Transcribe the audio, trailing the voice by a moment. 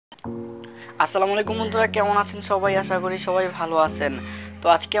আসসালামু আলাইকুম বন্ধুরা, কেমন আছেন সবাই? আশা করি সবাই ভালো আছেন। তো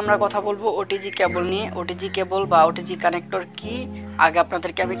আজকে আমরা কথা বলবো ওটিজি কেবল নিয়ে। ওটিজি কেবল বা ওটিজি কানেক্টর কি আগে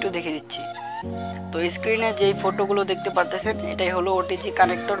আপনাদেরকে আমি একটু দেখে দিচ্ছি। তো স্ক্রিনে যেই ফটোগুলো দেখতে পারতেছেন এটাই হলো ওটিজি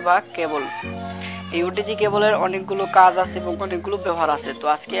কানেক্টর বা কেবল। এই ওটিজি কেবলের অনেকগুলো কাজ আছে এবং অনেকগুলো ব্যবহার আছে। তো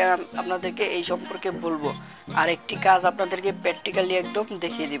আজকে আপনাদেরকে এই সম্পর্কে বলবো, আর একটি কাজ আপনাদেরকে প্র্যাকটিক্যালি একদম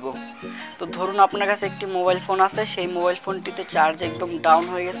দেখিয়ে দিব। তো ধরুন আপনার কাছে একটি মোবাইল ফোন আছে, সেই মোবাইল ফোনটিতে চার্জ একদম ডাউন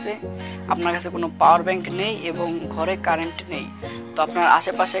হয়ে গেছে, আপনার কাছে কোনো পাওয়ার ব্যাংক নেই এবং ঘরে কারেন্ট নেই। তো আপনার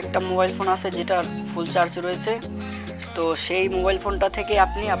আশেপাশে একটা মোবাইল ফোন আছে যেটা ফুল চার্জ রয়েছে। তো সেই মোবাইল ফোনটা থেকে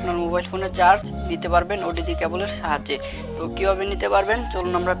আপনি আপনার মোবাইল ফোনের চার্জ নিতে পারবেন ওটিজি কেবলের সাহায্যে। তো কীভাবে নিতে পারবেন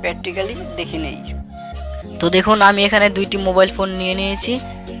চলুন আমরা প্র্যাকটিক্যালি দেখে নেই। তো দেখুন, আমি এখানে দুইটি মোবাইল ফোন নিয়ে নিয়েছি।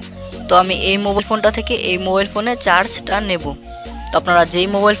 তো আমি এই মোবাইল ফোনটা থেকে এই মোবাইল ফোনে চার্জটা নেব। তো আপনারা যেই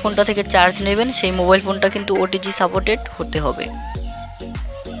মোবাইল ফোনটা থেকে চার্জ নেবেন সেই মোবাইল ফোনটা কিন্তু ওটিজি সাপোর্টেড হতে হবে।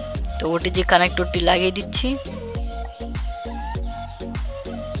 তো ওটিজি কানেক্টরটি লাগিয়ে দিচ্ছি।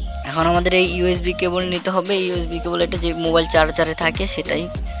 এখন আমাদের এই ইউএসবি কেবল নিতে হবে। ইউএসবি কেবল এটা যে মোবাইল চার্জারে থাকে সেটাই।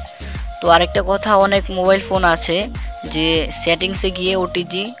 তো আরেকটা কথা, অনেক মোবাইল ফোন আছে যে সেটিংসে গিয়ে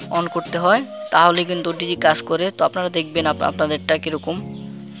ওটিজি অন করতে হয়, তাহলে কিন্তু ওটিজি কাজ করে। তো আপনারা দেখবেন আপনাদেরটা কীরকম।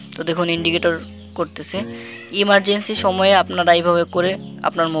 তো দেখুন ইন্ডিকেটর করতেছে। ইমার্জেন্সি সময়ে আপনারা এইভাবে করে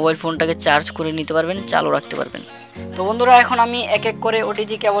আপনার মোবাইল ফোনটাকে চার্জ করে নিতে পারবেন, চালু রাখতে পারবেন। তো বন্ধুরা, এখন আমি এক এক করে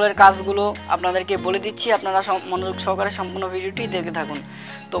ওটিজি কেবলের কাজগুলো আপনাদেরকে বলে দিচ্ছি। আপনারা মনোযোগ সহকারে সম্পূর্ণ ভিডিওটি দেখে থাকুন।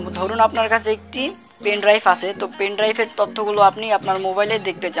 তো ধরুন আপনার কাছে একটি পেন ড্রাইভ আছে। তো পেন ড্রাইভের তথ্যগুলো আপনি আপনার মোবাইলে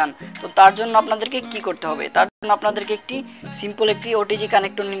দেখতে চান। তো তার জন্য আপনাদেরকে কি করতে হবে? তার জন্য আপনাদেরকে একটি সিম্পল একটি ওটিজি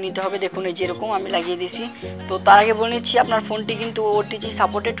কানেক্টর নিতে হবে। দেখুন এই যেরকম আমি লাগিয়ে দিয়েছি। তো তার আগে বলে নিচ্ছি, আপনার ফোনটি কিন্তু ওটিজি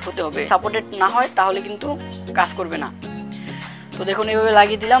সাপোর্টেড হতে হবে। সাপোর্টেড না হয় তাহলে কিন্তু কাজ করবে না। তো দেখুন এইভাবে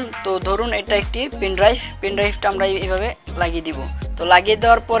লাগিয়ে দিলাম। তো ধরুন এটা একটি পেন ড্রাইভটা আমরা এইভাবে লাগিয়ে দিব। তো লাগিয়ে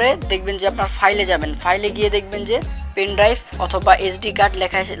দেওয়ার পরে দেখবেন যে আপনার ফাইলে যাবেন। ফাইলে গিয়ে দেখবেন যে পেন ড্রাইভ অথবা এসডি কার্ড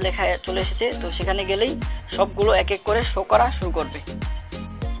লেখা চলে এসেছে। তো সেখানে গেলেই সবগুলো এক এক করে শো করা শুরু করবে।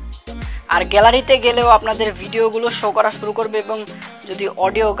 আর গ্যালারিতে গেলেও আপনাদের ভিডিওগুলো শো করা শুরু করবে, এবং যদি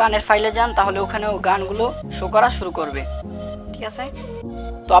অডিও গানের ফাইলে যান তাহলে ওখানেও গানগুলো শো করা শুরু করবে। ঠিক আছে?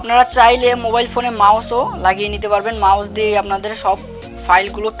 তো আপনারা চাইলে মোবাইল ফোনে মাউসও লাগিয়ে নিতে পারবেন। মাউস দিয়ে আপনাদের সব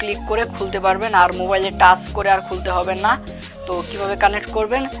ফাইলগুলো ক্লিক করে খুলতে পারবেন, আর মোবাইলে টাচ করে আর খুলতে হবে না। তো কিভাবে কানেক্ট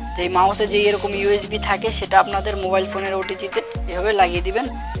করবেন, যে মাউসে যে এরকম ইউএসবি থাকে সেটা আপনাদের মোবাইল ফোনের ওটিজিতে এভাবে লাগিয়ে দিবেন,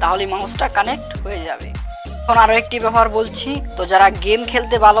 তাহলে মাউসটা কানেক্ট হয়ে যাবে। এখন আরও একটি ব্যাপার বলছি। তো যারা গেম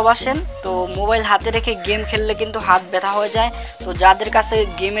খেলতে ভালোবাসেন, তো মোবাইল হাতে রেখে গেম খেললে কিন্তু হাত ব্যথা হয়ে যায়। তো যাদের কাছে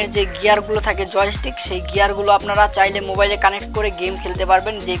গেমের যে গিয়ারগুলো থাকে জয়স্টিক, সেই গিয়ারগুলো আপনারা চাইলে মোবাইলে কানেক্ট করে গেম খেলতে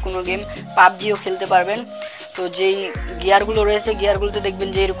পারবেন, যে কোনো গেম, পাবজিও খেলতে পারবেন। তো যেই গিয়ারগুলো রয়েছে, গিয়ারগুলোতে দেখবেন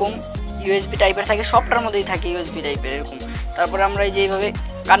যে এরকম ইউএসবি টাইপের থাকে, সবটার মধ্যেই থাকে ইউএসবি টাইপের এরকম। তারপরে আমরা এই যে এইভাবে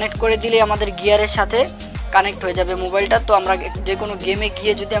কানেক্ট করে দিলে আমাদের গিয়ারের সাথে কানেক্ট হয়ে যাবে মোবাইলটা। তো আমরা যে কোনো গেমে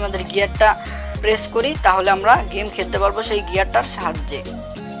গিয়ে যদি আমাদের গিয়ারটা প্রেস করি তাহলে আমরা গেম খেলতে পারবো সেই গিয়ারটার সাহায্যে।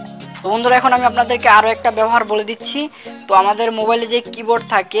 তো বন্ধুরা, এখন আমি আপনাদেরকে আরও একটা ব্যবহার বলে দিচ্ছি। তো আমাদের মোবাইলে যে কিবোর্ড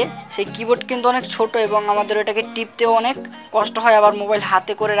থাকে সেই কিবোর্ড কিন্তু অনেক ছোট, এবং আমাদের ওটাকে টিপতেও অনেক কষ্ট হয়, আবার মোবাইল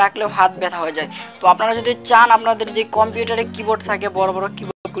হাতে করে রাখলেও হাত ব্যথা হয়ে যায়। তো আপনারা যদি চান আপনাদের যে কম্পিউটারে কিবোর্ড থাকে বড় বড়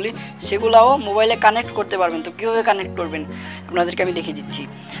কিবোর্ডগুলি, সেগুলাও মোবাইলে কানেক্ট করতে পারবেন। তো কীভাবে কানেক্ট করবেন আপনাদেরকে আমি দেখিয়ে দিচ্ছি।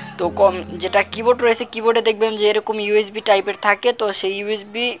 তো যেটা কিবোর্ড রয়েছে, কিবোর্ডে দেখবেন যে এরকম ইউএসবি টাইপের থাকে। তো সেই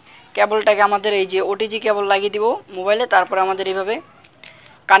ইউএসবি কেবলটাকে আমাদের এই যে ওটিজি কেবল লাগিয়ে দিব মোবাইলে, তারপরে আমাদের এইভাবে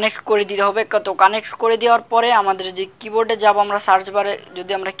কানেক্ট করে দিতে হবে। তো কানেক্ট করে দেওয়ার পরে আমাদের যে কিবোর্ডে যাব, আমরা সার্চ বারে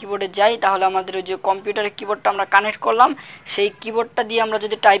যদি আমরা কিবোর্ডে যাই তাহলে আমাদের ওই যে কম্পিউটারের কিবোর্ডটা আমরা কানেক্ট করলাম, সেই কিবোর্ডটা দিয়ে আমরা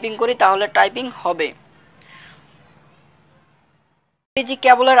যদি টাইপিং করি তাহলে টাইপিং হবে। ওটিজি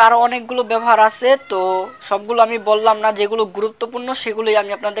কেবলের আরও অনেকগুলো ব্যবহার আছে। তো সবগুলো আমি বললাম না, যেগুলো গুরুত্বপূর্ণ সেগুলোই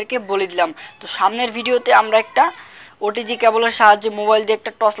আমি আপনাদেরকে বলে দিলাম। তো সামনের ভিডিওতে আমরা একটা ওটিজি কেবলের সাহায্যে মোবাইল দিয়ে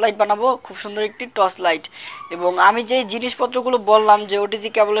একটা টর্চ লাইট বানাবো, খুব সুন্দর একটি টর্চ লাইট। এবং আমি যে জিনিসপত্রগুলো বললাম যে ওটিজি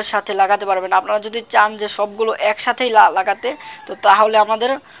কেবলের সাথে লাগাতে পারবেন, আপনারা যদি চান যে সবগুলো একসাথেই লাগাতে, তো তাহলে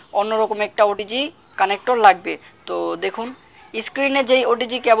আমাদের অন্যরকম একটা ওটিজি কানেক্টর লাগবে। তো দেখুন স্ক্রিনে যেই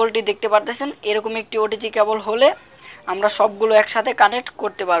ওটিজি কেবলটি দেখতে পারতেছেন, এরকম একটি ওটিজি কেবল হলে আমরা সবগুলো একসাথে কানেক্ট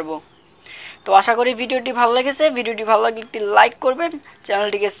করতে পারবো। তো আশা করি ভিডিওটি ভালো লেগেছে। ভিডিওটি ভালো লাগলে একটি লাইক করবেন,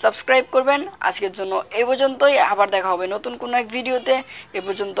 চ্যানেলটিকে সাবস্ক্রাইব করবেন। আজকের জন্য এই পর্যন্তই, আবার দেখা হবে নতুন কোনো এক ভিডিওতে। এ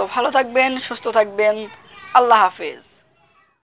পর্যন্ত ভালো থাকবেন, সুস্থ থাকবেন। আল্লাহ হাফেজ।